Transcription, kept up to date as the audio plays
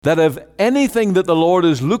that if anything that the Lord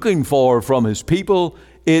is looking for from His people,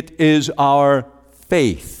 it is our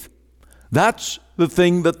faith. That's the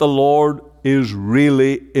thing that the Lord is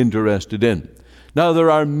really interested in. Now, there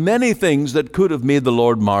are many things that could have made the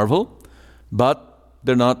Lord marvel, but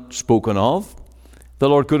they're not spoken of. The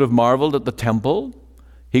Lord could have marveled at the temple.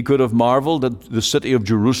 He could have marveled at the city of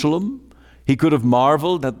Jerusalem. He could have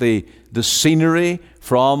marveled at the scenery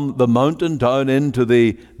from the mountain down into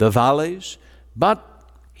the valleys. But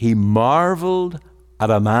He marveled at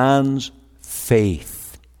a man's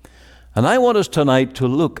faith. And I want us tonight to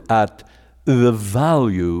look at the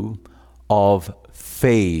value of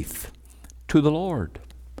faith to the Lord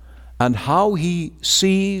and how He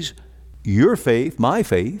sees your faith, my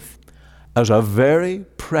faith, as a very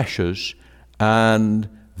precious and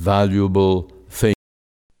valuable thing.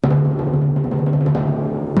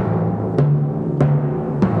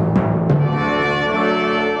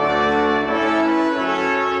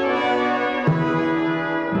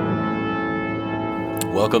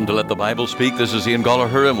 Welcome to Let the Bible Speak. This is Ian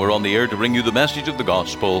Gollaher, and we're on the air to bring you the message of the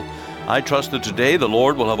gospel. I trust that today the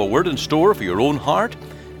Lord will have a word in store for your own heart.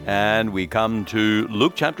 And we come to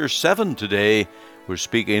Luke chapter 7 today. We're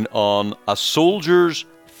speaking on a soldier's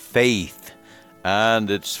faith. And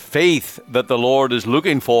it's faith that the Lord is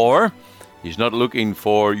looking for. He's not looking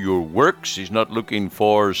for your works. He's not looking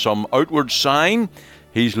for some outward sign.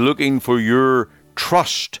 He's looking for your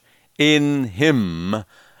trust in Him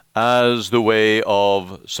as the way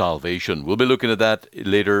of salvation. We'll be looking at that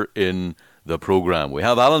later in the program. We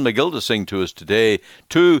have Alan McGill to sing to us today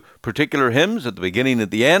 2 particular hymns at the beginning and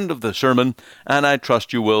at the end of the sermon, and I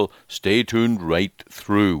trust you will stay tuned right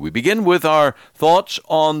through. We begin with our thoughts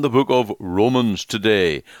on the book of Romans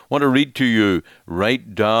today. I want to read to you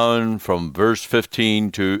right down from verse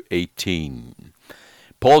 15 to 18.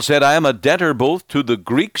 Paul said, I am a debtor both to the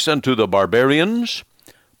Greeks and to the barbarians,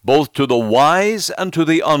 both to the wise and to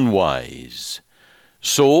the unwise.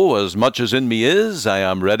 So, as much as in me is, I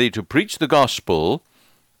am ready to preach the gospel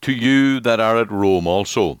to you that are at Rome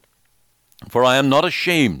also. For I am not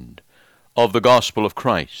ashamed of the gospel of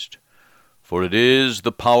Christ, for it is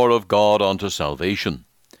the power of God unto salvation,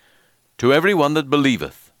 to every one that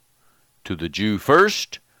believeth, to the Jew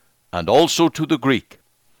first, and also to the Greek.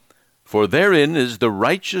 For therein is the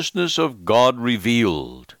righteousness of God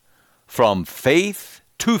revealed, from faith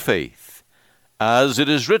to faith, as it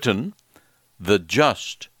is written, the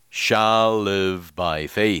just shall live by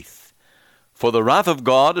faith. For the wrath of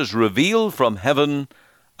God is revealed from heaven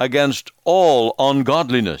against all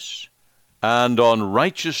ungodliness and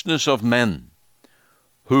unrighteousness of men,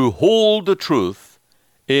 who hold the truth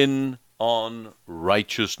in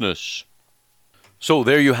unrighteousness. So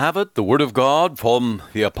there you have it, the Word of God from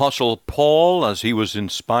the Apostle Paul as he was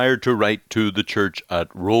inspired to write to the church at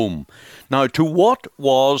Rome. Now, to what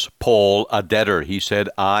was Paul a debtor? He said,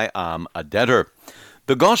 I am a debtor.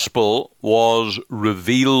 The gospel was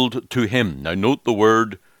revealed to him. Now, note the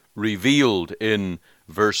word revealed in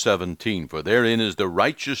verse 17. For therein is the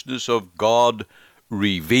righteousness of God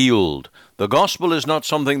revealed. The gospel is not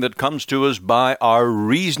something that comes to us by our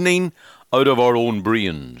reasoning out of our own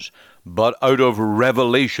brains, but out of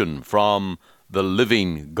revelation from the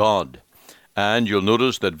living God. And you'll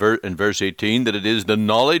notice that in verse 18 that it is the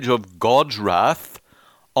knowledge of God's wrath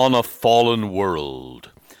on a fallen world.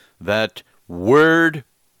 That word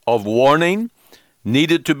of warning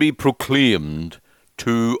needed to be proclaimed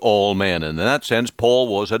to all men. And in that sense, Paul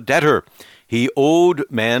was a debtor. He owed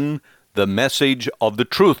men the message of the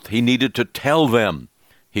truth. He needed to tell them.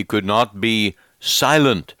 He could not be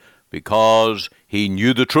silent because he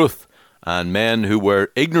knew the truth. And men who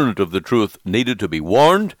were ignorant of the truth needed to be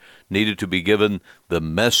warned, needed to be given the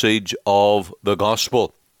message of the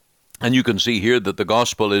gospel. And you can see here that the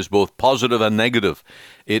gospel is both positive and negative.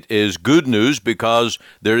 It is good news because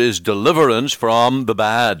there is deliverance from the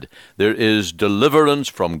bad. There is deliverance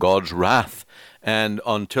from God's wrath. And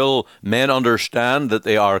until men understand that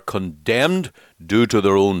they are condemned due to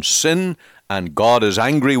their own sin, and God is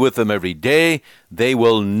angry with them every day, they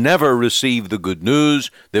will never receive the good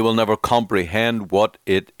news. They will never comprehend what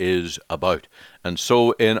it is about. And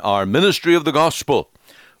so in our ministry of the gospel,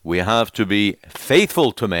 we have to be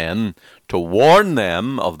faithful to men, to warn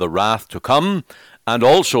them of the wrath to come, and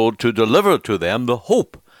also to deliver to them the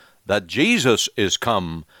hope that Jesus is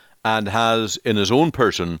come and has in his own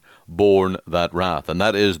person borne that wrath. And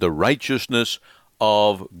that is the righteousness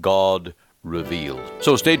of God revealed.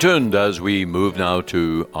 So stay tuned as we move now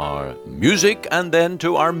to our music and then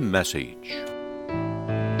to our message.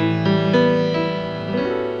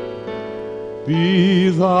 Be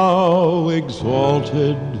thou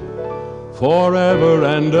exalted forever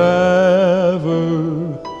and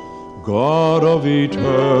ever, God of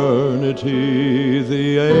eternity,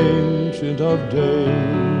 the Ancient of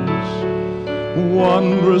Days,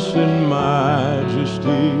 wondrous in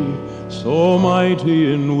majesty, so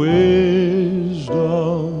mighty in wisdom,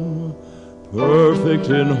 perfect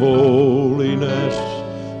in holiness,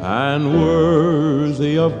 and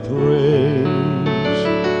worthy of praise.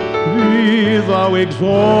 Be thou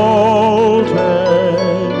exalted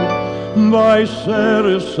by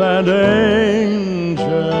seraphs and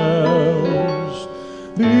angels.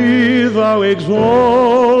 Be thou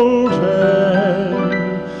exalted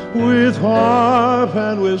with harp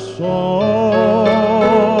and with song.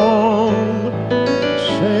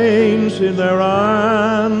 Saints in their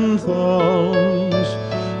anthems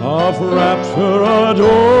of rapture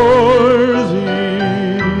adore thee.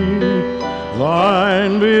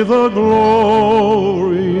 Thine be the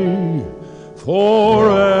glory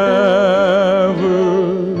forever.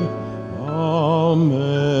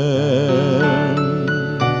 Amen.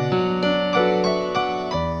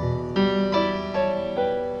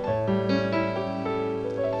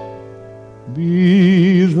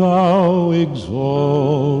 Be thou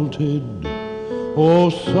exalted, O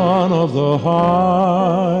Son of the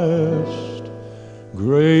highest,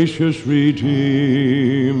 gracious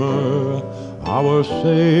Redeemer, our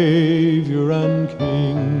Savior and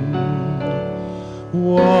King,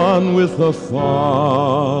 one with the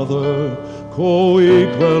Father,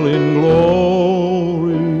 co-equal in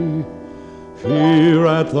glory. Here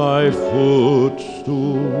at thy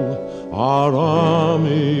footstool our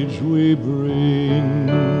homage we bring.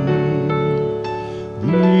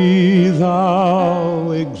 Be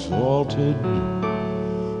thou exalted,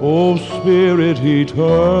 O Spirit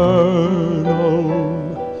eternal,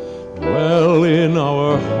 dwell in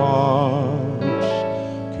our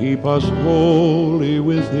hearts, keep us holy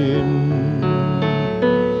within.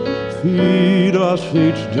 Feed us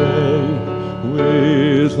each day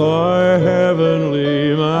with thy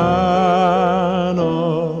heavenly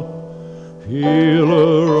manna,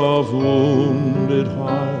 healer of wounded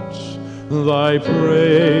hearts, thy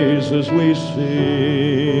praises we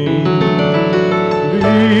sing.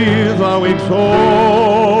 Be thou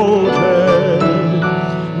exalted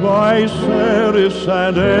by seraphs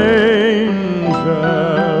and angels.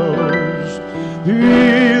 Be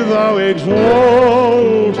thou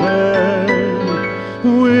exalted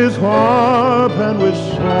with harp and with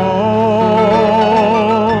song.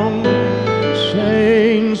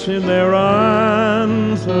 Saints in their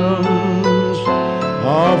anthems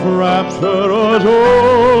of rapture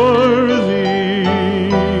adore thee.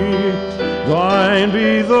 Thine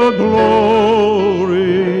be the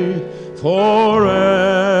glory forever.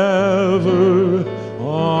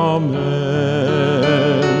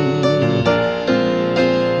 Amen.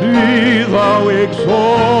 Be thou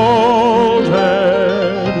exalted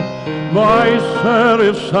by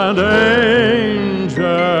seraphs and angels.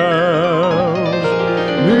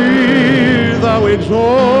 Be thou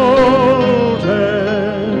exalted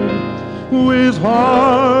with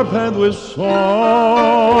harp and with song.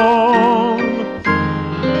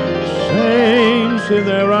 Saints in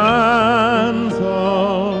their anthems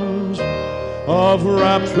of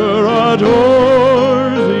rapture adore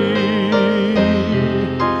thee.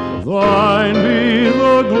 Thine be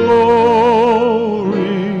the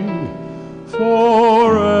glory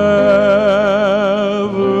forever.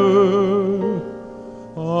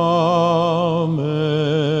 Amen.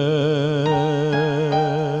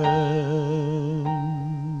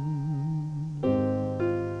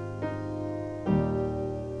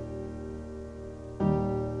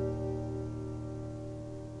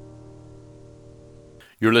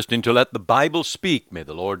 You're listening to Let the Bible Speak. May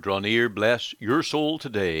the Lord draw near, bless your soul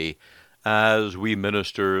today as we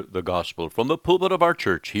minister the gospel from the pulpit of our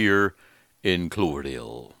church here in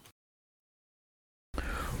Cloverdale.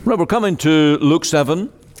 Well, we're coming to Luke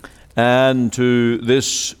 7 and to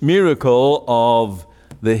this miracle of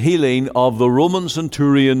the healing of the Roman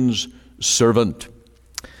centurion's servant.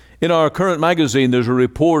 In our current magazine, there's a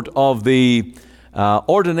report of the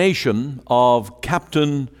ordination of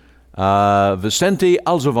Captain Vicente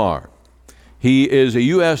Alzovar. He is a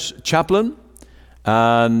U.S. chaplain,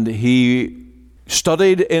 and he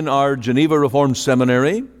studied in our Geneva Reformed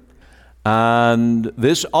Seminary, and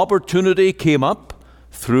this opportunity came up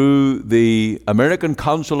through the American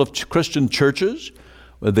Council of Christian Churches.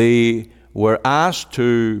 They were asked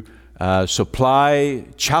to supply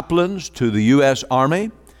chaplains to the U.S.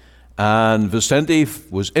 Army, and Vicente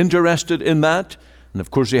was interested in that, and of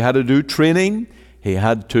course he had to do training. He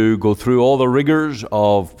had to go through all the rigors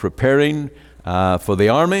of preparing for the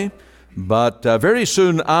army. But very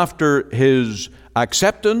soon after his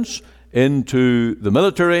acceptance, into the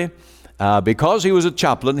military. Because he was a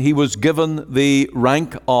chaplain, he was given the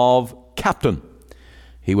rank of captain.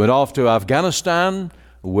 He went off to Afghanistan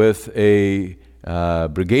with a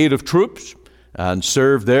brigade of troops and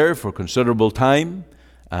served there for considerable time,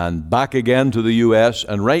 and back again to the U.S.,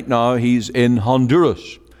 and right now he's in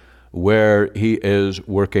Honduras, where he is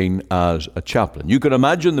working as a chaplain. You can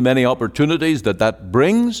imagine the many opportunities that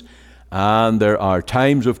brings, and there are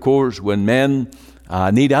times, of course, when men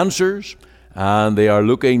need answers, and they are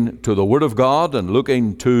looking to the Word of God and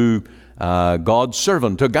looking to God's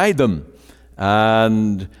servant to guide them.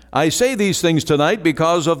 And I say these things tonight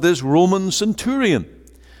because of this Roman centurion.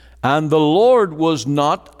 And the Lord was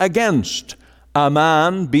not against a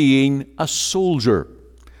man being a soldier.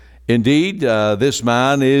 Indeed, this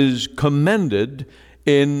man is commended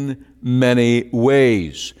in many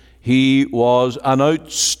ways. He was an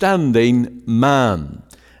outstanding man.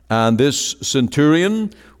 And this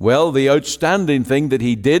centurion, well, the outstanding thing that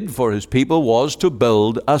he did for his people was to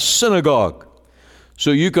build a synagogue.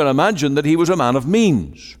 So you can imagine that he was a man of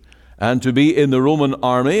means. And to be in the Roman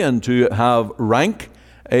army and to have rank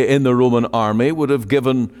in the Roman army would have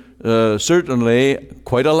given certainly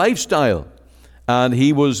quite a lifestyle. And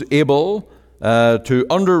he was able to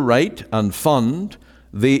underwrite and fund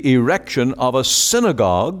the erection of a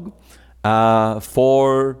synagogue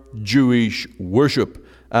for Jewish worship.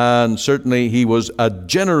 And certainly he was a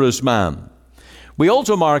generous man. We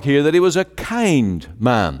also mark here that he was a kind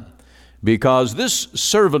man, because this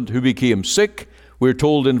servant who became sick, we're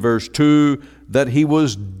told in verse 2 that he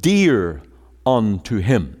was dear unto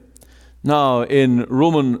him. Now, in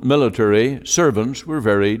Roman military, servants were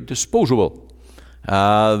very disposable.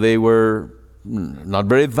 They were not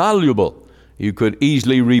very valuable. You could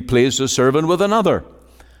easily replace a servant with another.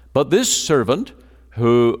 But this servant,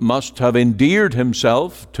 who must have endeared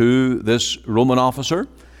himself to this Roman officer,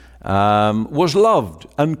 was loved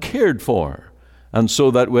and cared for. And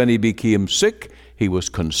so that when he became sick, he was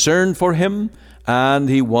concerned for him, and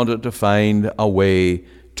he wanted to find a way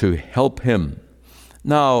to help him.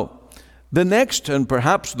 Now, the next and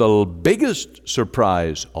perhaps the biggest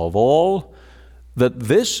surprise of all, that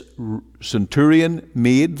this centurion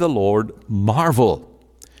made the Lord marvel.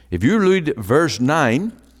 If you read verse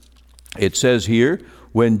 9, it says here,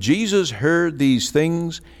 when Jesus heard these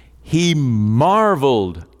things, he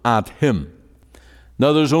marveled at him.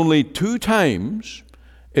 Now, there's only 2 times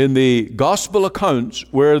in the gospel accounts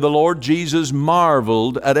where the Lord Jesus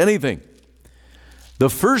marveled at anything. The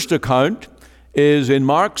first account is in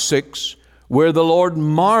Mark 6, where the Lord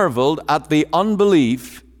marveled at the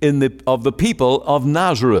unbelief of the people of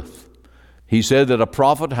Nazareth. He said that a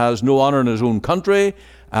prophet has no honor in his own country,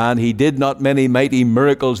 and he did not many mighty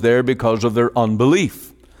miracles there because of their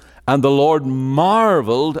unbelief. And the Lord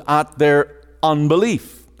marveled at their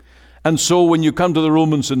unbelief. And so when you come to the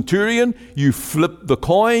Roman centurion, you flip the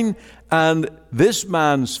coin, and this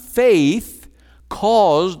man's faith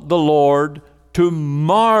caused the Lord to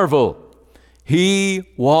marvel. He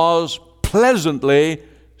was pleasantly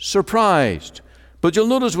surprised. But you'll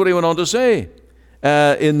notice what he went on to say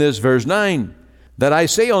in this verse 9, that I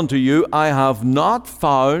say unto you, I have not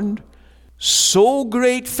found so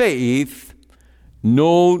great faith,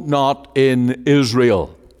 no, not in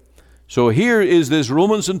Israel. So here is this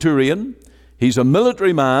Roman centurion. He's a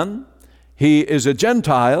military man. He is a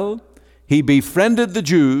Gentile. He befriended the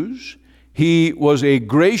Jews. He was a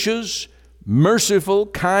gracious, merciful,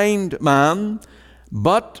 kind man.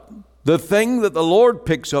 But the thing that the Lord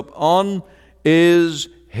picks up on is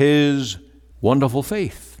his wonderful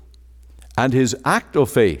faith and his act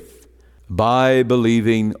of faith by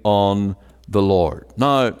believing on the Lord.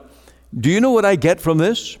 Now, do you know what I get from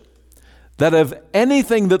this? That if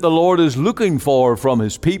anything that the Lord is looking for from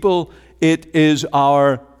his people, it is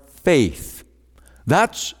our faith.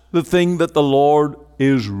 That's the thing that the Lord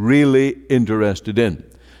is really interested in.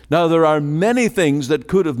 Now, there are many things that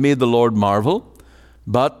could have made the Lord marvel,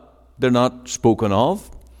 but they're not spoken of.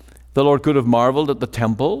 The Lord could have marveled at the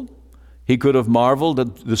temple. He could have marveled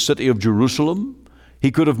at the city of Jerusalem.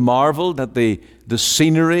 He could have marveled at the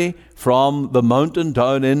scenery from the mountain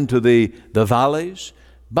down into the valleys.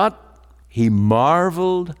 But he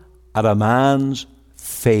marveled at a man's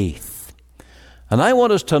faith. And I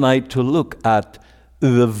want us tonight to look at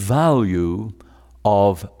the value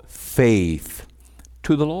of faith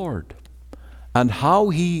to the Lord and how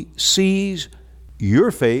he sees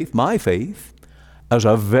your faith, my faith, as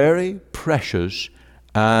a very precious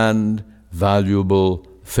and valuable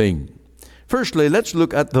thing. Firstly, let's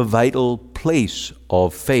look at the vital place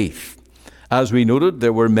of faith. As we noted,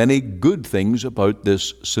 there were many good things about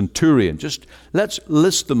this centurion. Just let's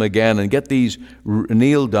list them again and get these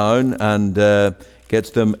nailed down and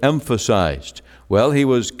get them emphasized. Well, he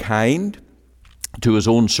was kind to his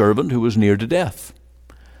own servant who was near to death.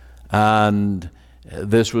 And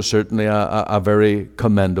this was certainly a very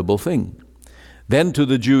commendable thing. Then to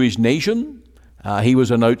the Jewish nation, he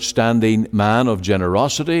was an outstanding man of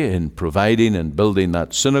generosity in providing and building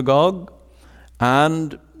that synagogue.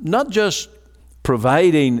 And not just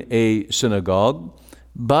providing a synagogue,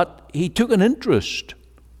 but he took an interest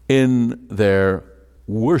in their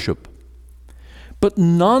worship. But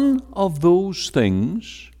none of those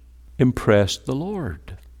things impressed the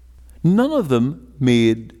Lord. None of them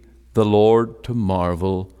made the Lord to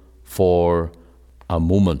marvel for a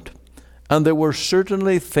moment. And there were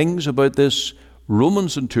certainly things about this Roman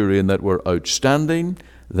centurion that were outstanding,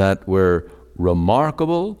 that were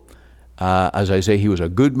remarkable. As I say, he was a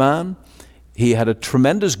good man. He had a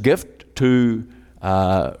tremendous gift to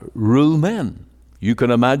rule men. You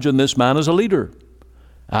can imagine this man as a leader.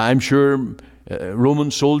 I'm sure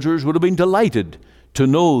Roman soldiers would have been delighted to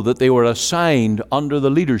know that they were assigned under the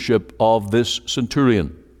leadership of this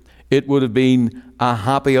centurion. It would have been a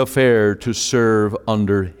happy affair to serve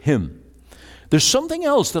under him. There's something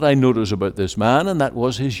else that I notice about this man, and that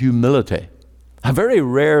was his humility. A very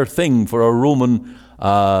rare thing for a Roman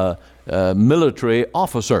military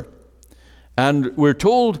officer. And we're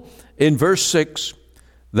told in verse 6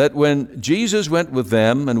 that when Jesus went with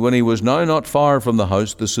them, and when he was now not far from the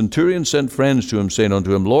house, the centurion sent friends to him, saying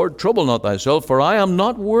unto him, Lord, trouble not thyself, for I am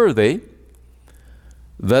not worthy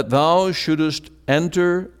that thou shouldest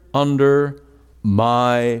enter under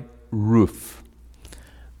my roof.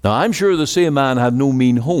 Now, I'm sure the same man had no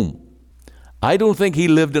mean home. I don't think he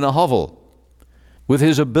lived in a hovel. With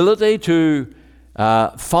his ability to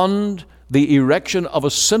fund the erection of a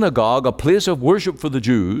synagogue, a place of worship for the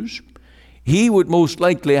Jews, he would most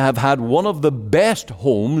likely have had one of the best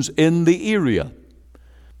homes in the area.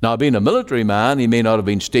 Now, being a military man, he may not have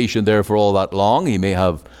been stationed there for all that long. He may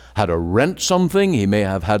have had to rent something. He may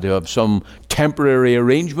have had to have some temporary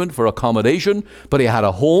arrangement for accommodation. But he had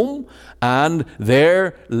a home, and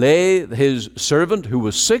there lay his servant who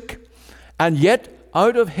was sick. And yet,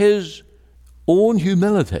 out of his own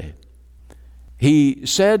humility, he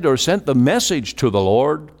said or sent the message to the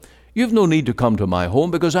Lord, you've no need to come to my home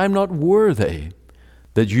because I'm not worthy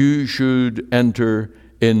that you should enter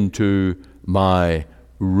into my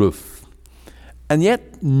roof. And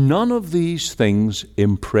yet none of these things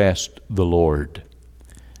impressed the Lord.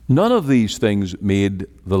 None of these things made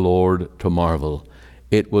the Lord to marvel.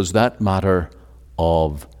 It was that matter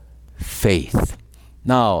of faith.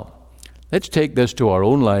 Now, let's take this to our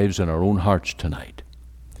own lives and our own hearts tonight.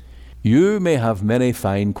 You may have many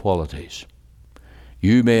fine qualities.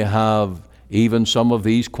 You may have even some of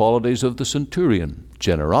these qualities of the centurion: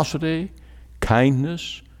 generosity,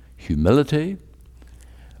 kindness, humility.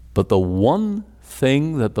 But the one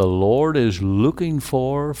thing that the Lord is looking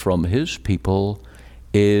for from his people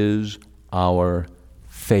is our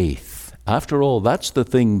faith. After all, that's the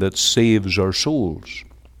thing that saves our souls.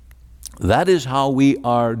 That is how we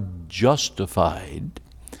are justified,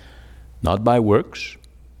 not by works,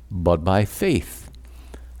 but by faith.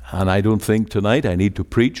 And I don't think tonight I need to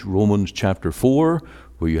preach Romans chapter 4,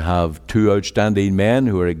 where you have two outstanding men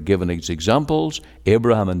who are given as examples,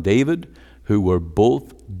 Abraham and David, who were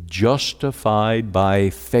both justified by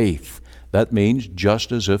faith. That means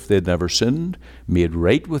just as if they'd never sinned, made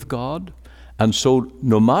right with God. And so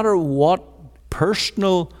no matter what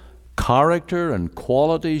personal character and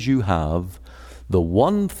qualities you have, the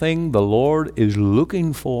one thing the Lord is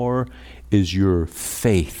looking for is your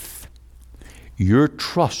faith, your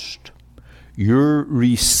trust, your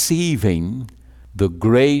receiving the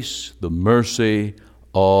grace, the mercy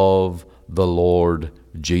of the Lord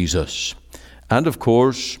Jesus. And of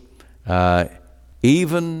course,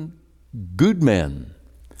 even good men,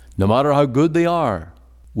 no matter how good they are,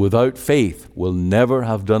 without faith will never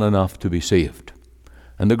have done enough to be saved.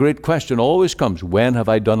 And the great question always comes, when have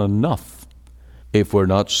I done enough if we're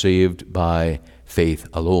not saved by faith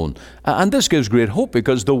alone? And this gives great hope,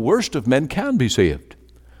 because the worst of men can be saved.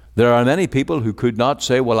 There are many people who could not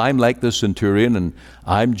say, well, I'm like the centurion, and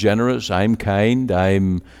I'm generous, I'm kind,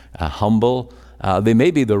 I'm humble. They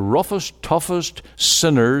may be the roughest, toughest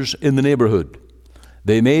sinners in the neighborhood.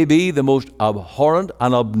 They may be the most abhorrent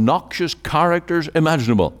and obnoxious characters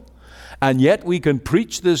imaginable. And yet we can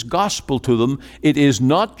preach this gospel to them. It is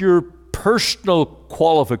not your personal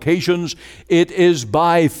qualifications. It is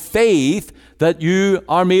by faith that you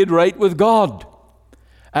are made right with God.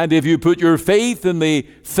 And if you put your faith in the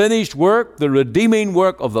finished work, the redeeming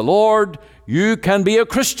work of the Lord, you can be a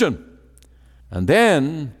Christian. And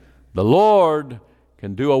then the Lord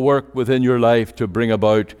can do a work within your life to bring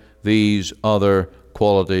about these other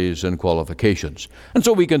qualities and qualifications. And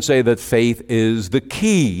so we can say that faith is the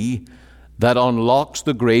key that unlocks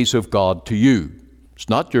the grace of God to you. It's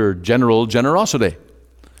not your general generosity.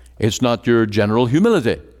 It's not your general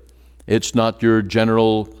humility. It's not your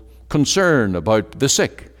general concern about the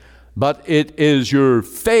sick. But it is your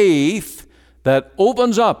faith that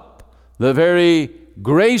opens up the very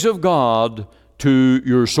grace of God to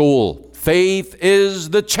your soul. Faith is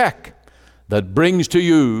the check that brings to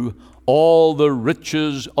you all the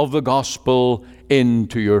riches of the gospel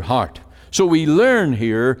into your heart. So we learn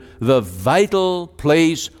here the vital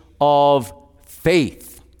place of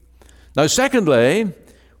faith. Now, secondly,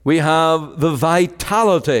 we have the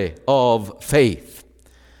vitality of faith.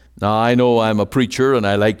 Now, I know I'm a preacher and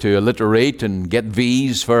I like to alliterate and get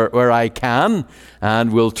V's for where I can,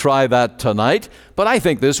 and we'll try that tonight, but I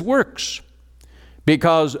think this works.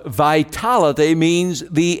 Because vitality means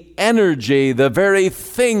the energy, the very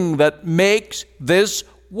thing that makes this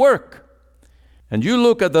work. And you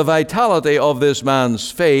look at the vitality of this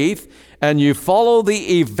man's faith, and you follow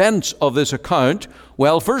the events of this account.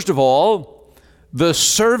 Well, first of all, the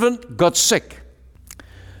servant got sick.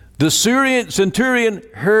 The centurion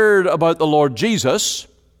heard about the Lord Jesus,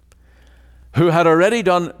 who had already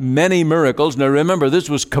done many miracles. Now remember, this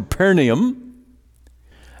was Capernaum.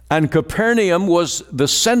 And Capernaum was the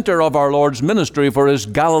center of our Lord's ministry for his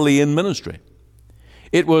Galilean ministry.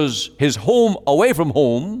 It was his home, away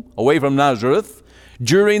from Nazareth,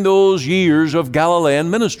 during those years of Galilean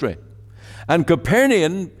ministry. And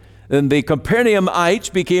Capernaum, and the Capernaumites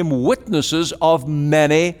became witnesses of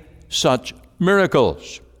many such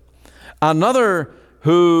miracles. Another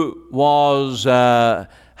who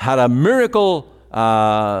had a miracle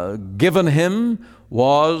given him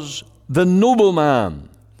was the nobleman,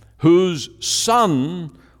 whose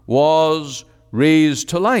son was raised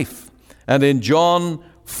to life. And in John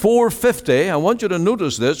 4:50, I want you to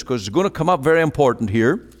notice this because it's going to come up very important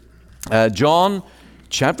here. John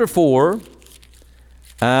chapter 4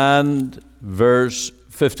 and verse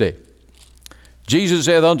 50. Jesus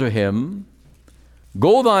saith unto him,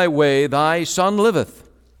 Go thy way, thy son liveth.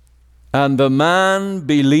 And the man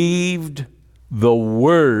believed the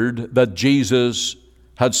word that Jesus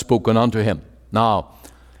had spoken unto him. Now,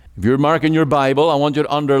 if you're marking your Bible, I want you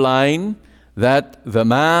to underline that the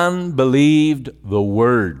man believed the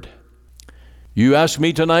word. You ask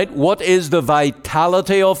me tonight, what is the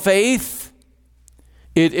vitality of faith?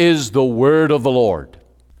 It is the word of the Lord.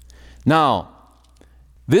 Now,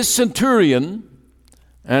 this centurion,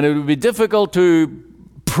 and it would be difficult to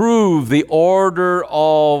prove the order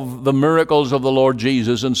of the miracles of the Lord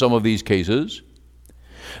Jesus in some of these cases,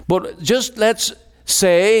 but just let's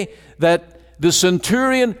say that the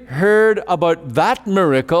centurion heard about that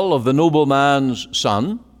miracle of the nobleman's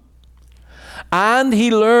son, and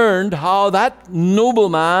he learned how that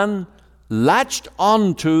nobleman latched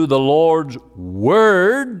onto the Lord's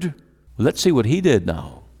word. Let's see what he did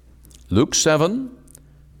now. Luke 7,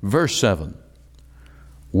 verse 7.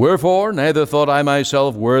 Wherefore, neither thought I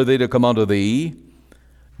myself worthy to come unto thee,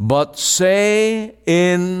 but say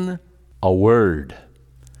in a word,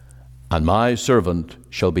 and my servant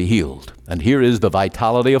shall be healed. And here is the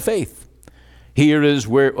vitality of faith. Here is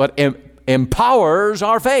where what empowers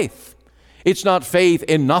our faith. It's not faith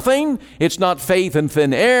in nothing. It's not faith in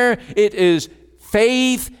thin air. It is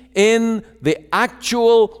faith in the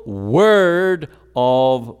actual word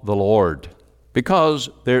of the Lord. Because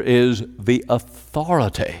there is the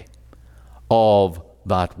authority of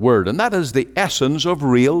that word. And that is the essence of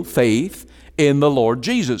real faith in the Lord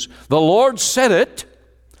Jesus. The Lord said it,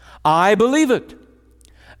 I believe it.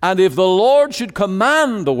 And if the Lord should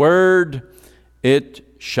command the word, it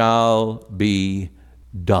shall be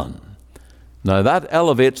done. Now that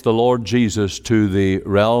elevates the Lord Jesus to the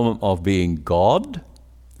realm of being God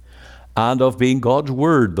and of being God's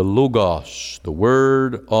word, the Logos, the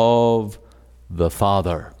word of the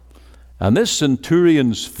Father. And this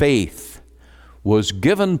centurion's faith was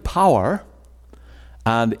given power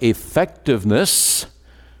and effectiveness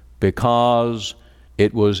because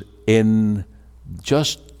it was in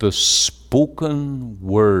just the spoken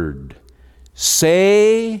word.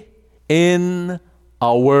 Say in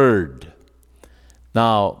a word.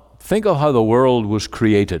 Now, think of how the world was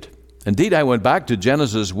created. Indeed, I went back to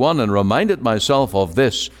Genesis 1 and reminded myself of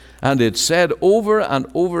this. And it said over and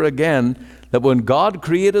over again that when God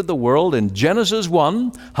created the world in Genesis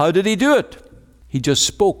 1, how did he do it? He just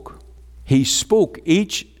spoke. He spoke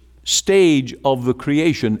each stage of the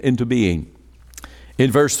creation into being. In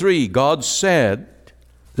verse 3, God said,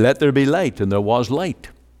 let there be light, and there was light.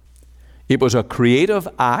 It was a creative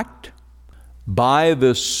act by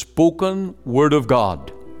the spoken word of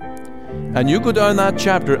God. And you go down that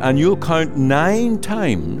chapter and you'll count 9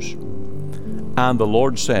 times, and the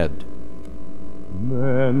Lord said,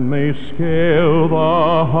 Men may scale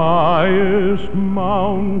the highest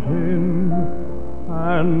mountain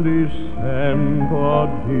and descend the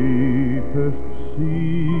deepest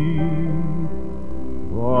sea,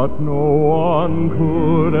 but no one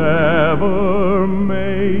could ever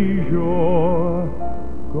measure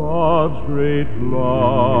God's great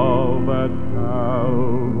love at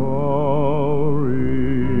Calvary.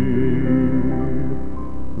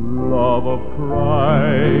 Love of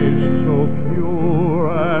Christ so pure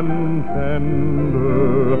and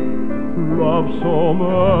tender, love so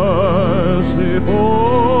merciful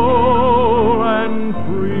and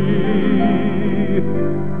free,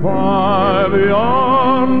 far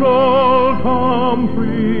beyond all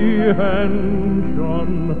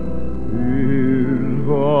comprehension is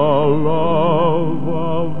the love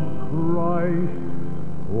of Christ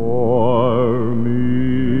for me.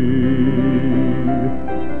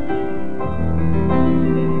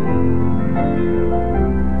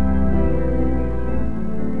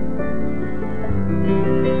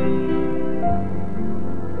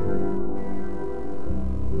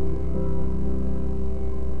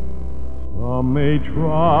 Some may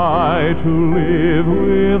try to live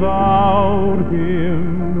without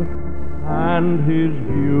Him, and His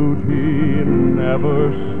beauty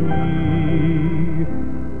never see.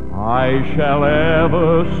 I shall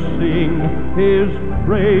ever sing His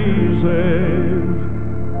praises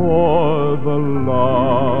for the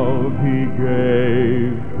love He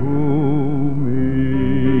gave to me.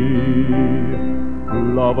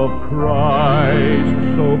 Love of Christ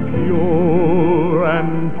so pure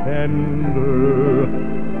and tender,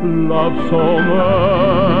 love so merciful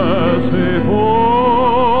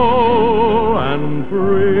and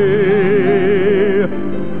free,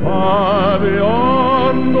 far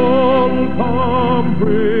beyond all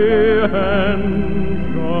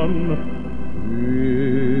comprehension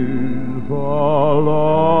is the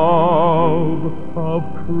love of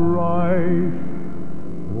Christ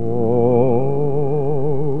for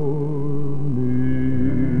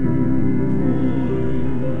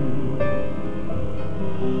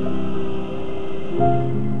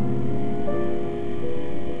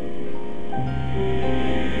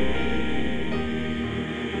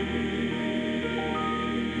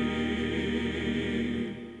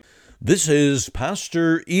This is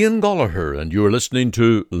Pastor Ian Gollaher, and you're listening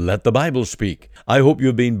to Let the Bible Speak. I hope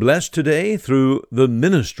you've been blessed today through the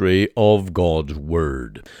ministry of God's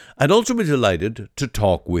Word. I'd also be delighted to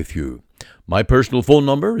talk with you. My personal phone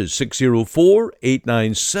number is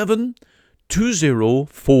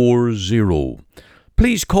 604-897-2040.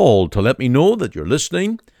 Please call to let me know that you're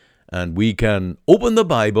listening, and we can open the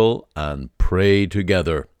Bible and pray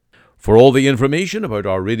together. For all the information about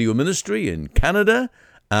our radio ministry in Canada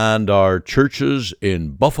and our churches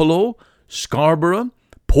in Buffalo, Scarborough,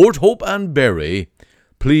 Port Hope and Barrie,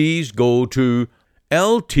 please go to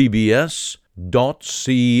ltbs.ca.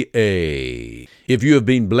 If you have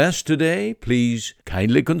been blessed today, please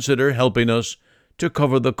kindly consider helping us to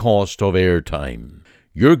cover the cost of airtime.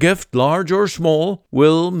 Your gift, large or small,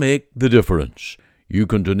 will make the difference. You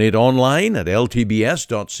can donate online at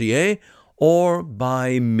ltbs.ca or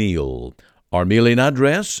by mail. Our mailing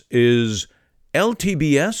address is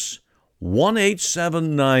LTBS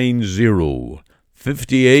 18790,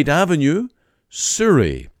 58th Avenue,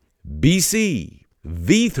 Surrey, BC,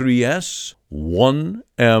 V3S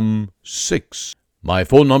 1M6. My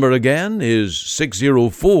phone number again is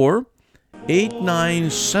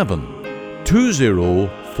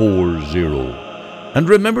 604-897-2040. And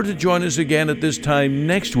remember to join us again at this time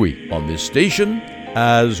next week on this station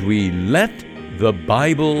as we let the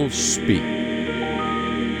Bible speak.